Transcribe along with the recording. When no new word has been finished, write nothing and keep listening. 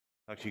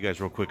Talk to you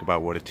guys real quick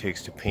about what it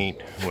takes to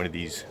paint one of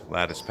these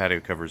lattice patio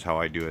covers, how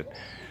I do it.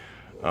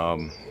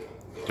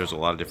 There's a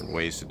lot of different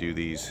ways to do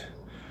these.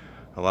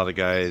 A lot of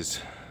guys,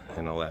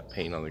 and all that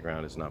paint on the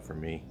ground is not for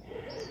me.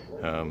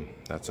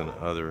 That's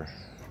another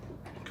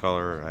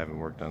color. I haven't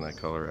worked on that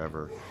color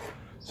ever.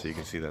 So you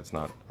can see that's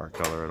not our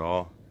color at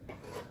all.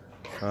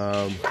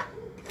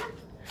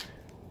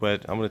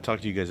 But I'm going to talk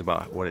to you guys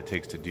about what it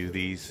takes to do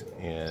these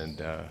and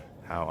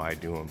how I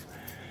do them.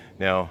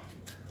 Now,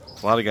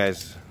 a lot of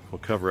guys will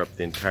cover up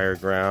the entire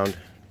ground.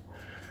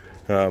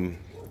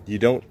 You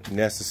don't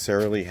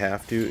necessarily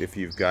have to if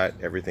you've got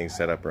everything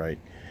set up right.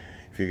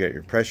 If you got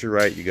your pressure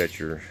right, you got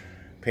your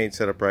paint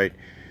set up right,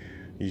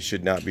 you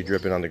should not be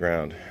dripping on the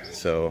ground.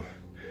 So,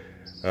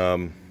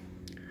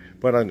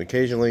 but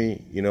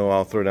occasionally, you know,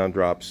 I'll throw down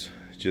drops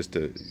just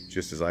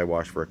as I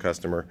wash for a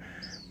customer,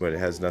 but it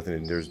has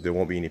nothing. There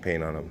won't be any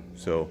paint on them.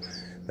 So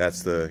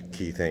that's the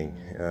key thing.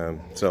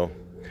 So,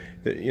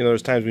 you know,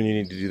 there's times when you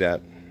need to do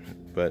that,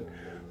 but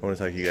I want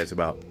to talk to you guys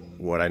about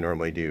what I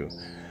normally do.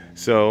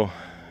 So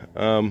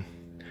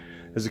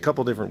there's a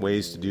couple different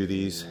ways to do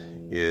these.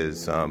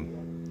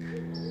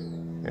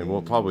 And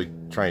we'll probably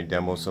try and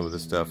demo some of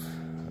this stuff.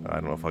 I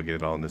don't know if I'll get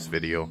it all in this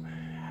video.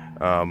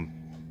 But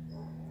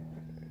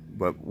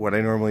what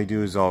I normally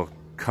do is I'll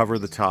cover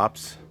the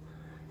tops,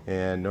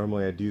 and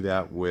normally I do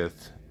that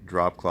with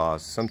drop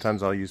cloths.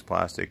 Sometimes I'll use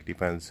plastic,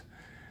 depends.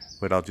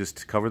 But I'll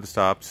just cover the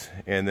tops,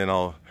 and then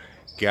I'll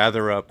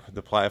gather up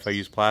the if I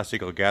use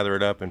plastic, I'll gather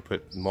it up and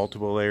put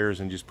multiple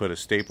layers and just put a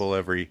staple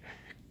every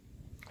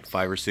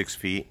 5 or 6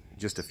 feet,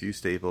 just a few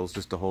staples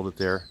just to hold it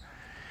there,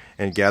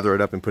 and gather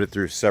it up and put it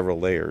through several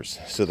layers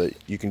so that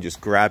you can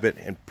just grab it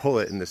and pull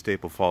it and the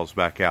staple falls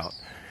back out.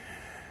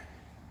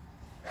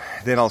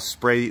 Then I'll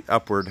spray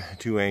upward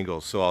 2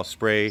 angles. So I'll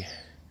spray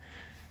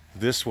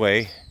this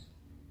way,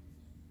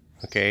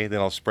 okay, then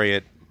I'll spray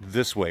it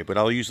this way, but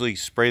I'll usually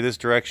spray this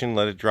direction,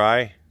 let it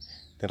dry,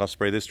 then I'll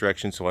spray this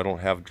direction so I don't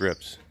have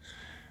drips.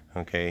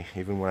 Okay,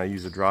 even when I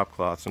use a drop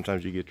cloth,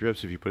 sometimes you get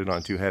drips if you put it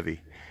on too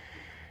heavy.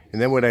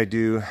 And then what I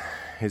do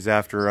is,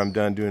 after I'm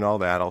done doing all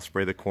that, I'll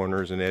spray the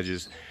corners and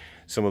edges.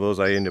 Some of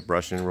those I end up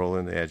brushing and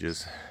rolling the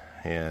edges,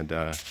 and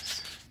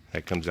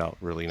that comes out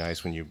really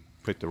nice when you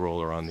put the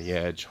roller on the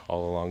edge,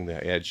 all along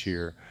the edge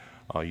here.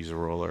 I'll use a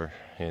roller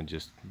and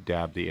just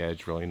dab the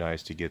edge really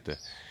nice to get the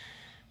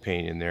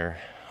paint in there.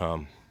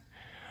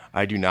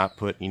 I do not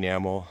put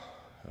enamel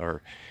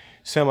or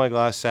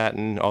semi-gloss,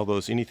 satin, all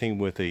those, anything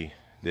with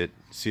that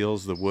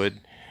seals the wood.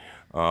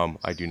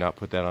 I do not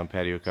put that on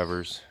patio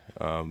covers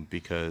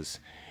because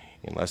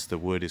unless the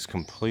wood is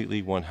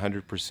completely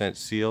 100%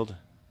 sealed,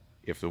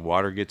 if the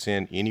water gets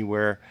in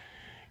anywhere,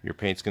 your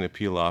paint's going to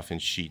peel off in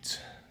sheets.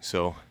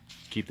 So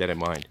keep that in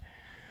mind.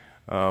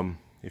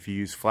 If you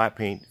use flat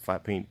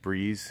paint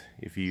breeze.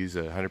 If you use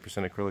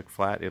 100% acrylic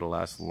flat, it'll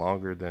last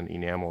longer than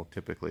enamel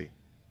typically,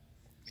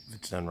 if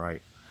it's done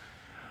right.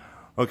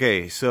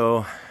 Okay,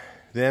 so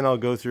then I'll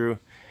go through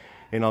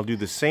and I'll do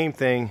the same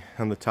thing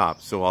on the top.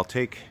 So I'll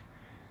take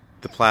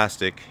the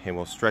plastic and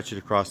we'll stretch it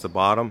across the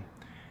bottom.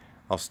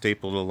 I'll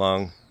staple it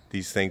along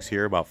these things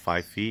here about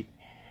 5 feet,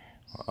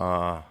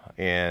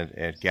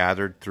 and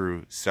gathered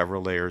through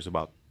several layers,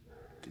 about,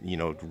 you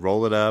know,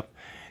 roll it up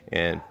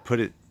and put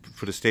a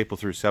staple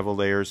through several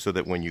layers so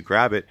that when you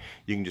grab it,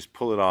 you can just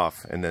pull it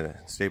off and then the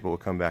staple will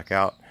come back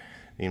out.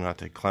 You don't have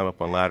to climb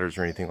up on ladders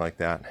or anything like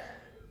that.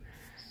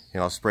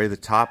 And I'll spray the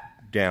top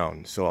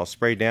down. So I'll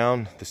spray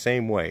down the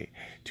same way,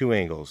 2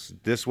 angles,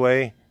 this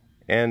way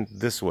and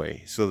this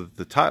way, so that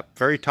the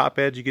very top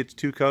edge gets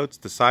 2 coats,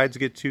 the sides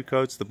get 2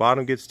 coats, the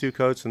bottom gets 2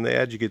 coats, and the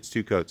edge gets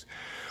 2 coats.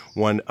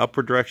 One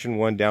upward direction,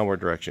 one downward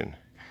direction.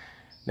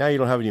 Now you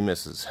don't have any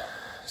misses.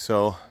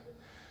 So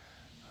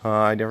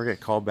I never get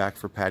called back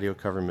for patio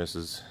cover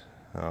misses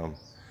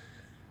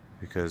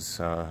because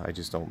I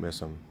just don't miss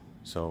them.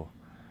 So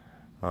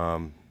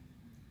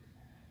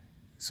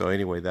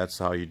anyway, that's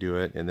how you do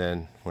it. And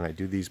then when I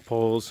do these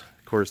poles,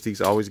 of course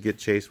these always get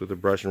chased with a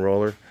brush and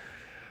roller.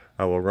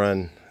 I will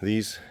run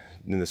these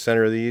in the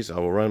center of these. I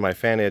will run my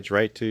fan edge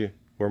right to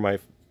where my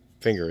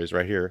finger is,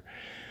 right here.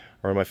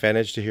 I'll run my fan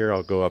edge to here.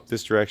 I'll go up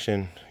this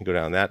direction and go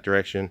down that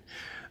direction.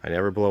 I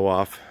never blow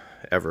off,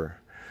 ever.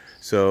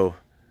 So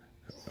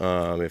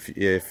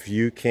if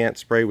you can't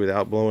spray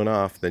without blowing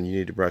off, then you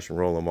need to brush and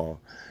roll them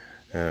all.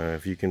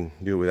 If you can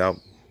do it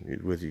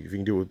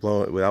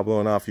without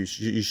blowing off, you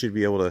should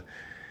be able to.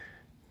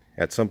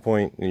 At some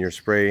point in your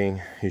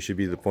spraying, you should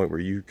be at the point where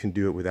you can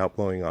do it without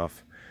blowing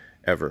off,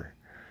 ever.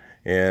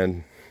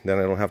 And then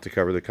I don't have to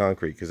cover the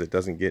concrete because it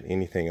doesn't get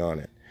anything on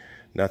it.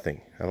 Nothing.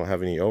 I don't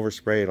have any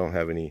overspray. I don't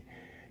have any,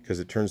 because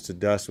it turns to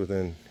dust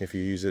within, if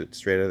you use it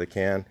straight out of the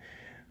can.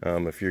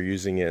 If you're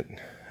using it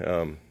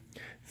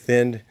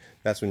thinned,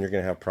 that's when you're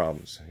going to have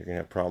problems. You're going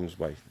to have problems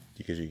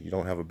because you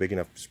don't have a big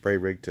enough spray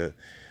rig to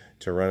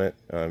run it.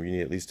 You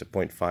need at least a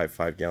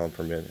 0.5 gallon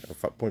per minute, or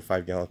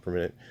 0.5 gallon per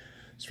minute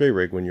spray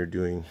rig when you're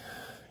doing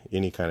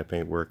any kind of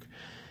paint work,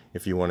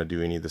 if you want to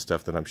do any of the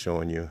stuff that I'm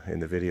showing you in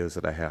the videos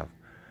that I have.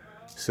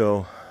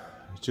 So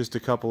just a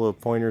couple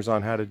of pointers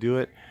on how to do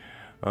it.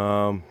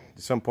 At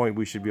some point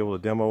we should be able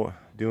to demo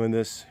doing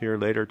this here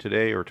later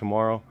today or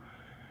tomorrow,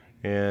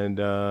 and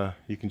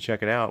you can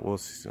check it out.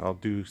 I'll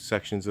do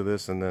sections of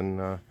this and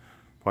then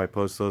probably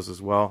post those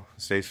as well.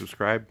 Stay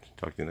subscribed.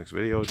 Talk to you in the next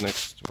video,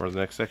 or the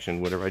next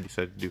section, whatever I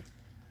decide to do.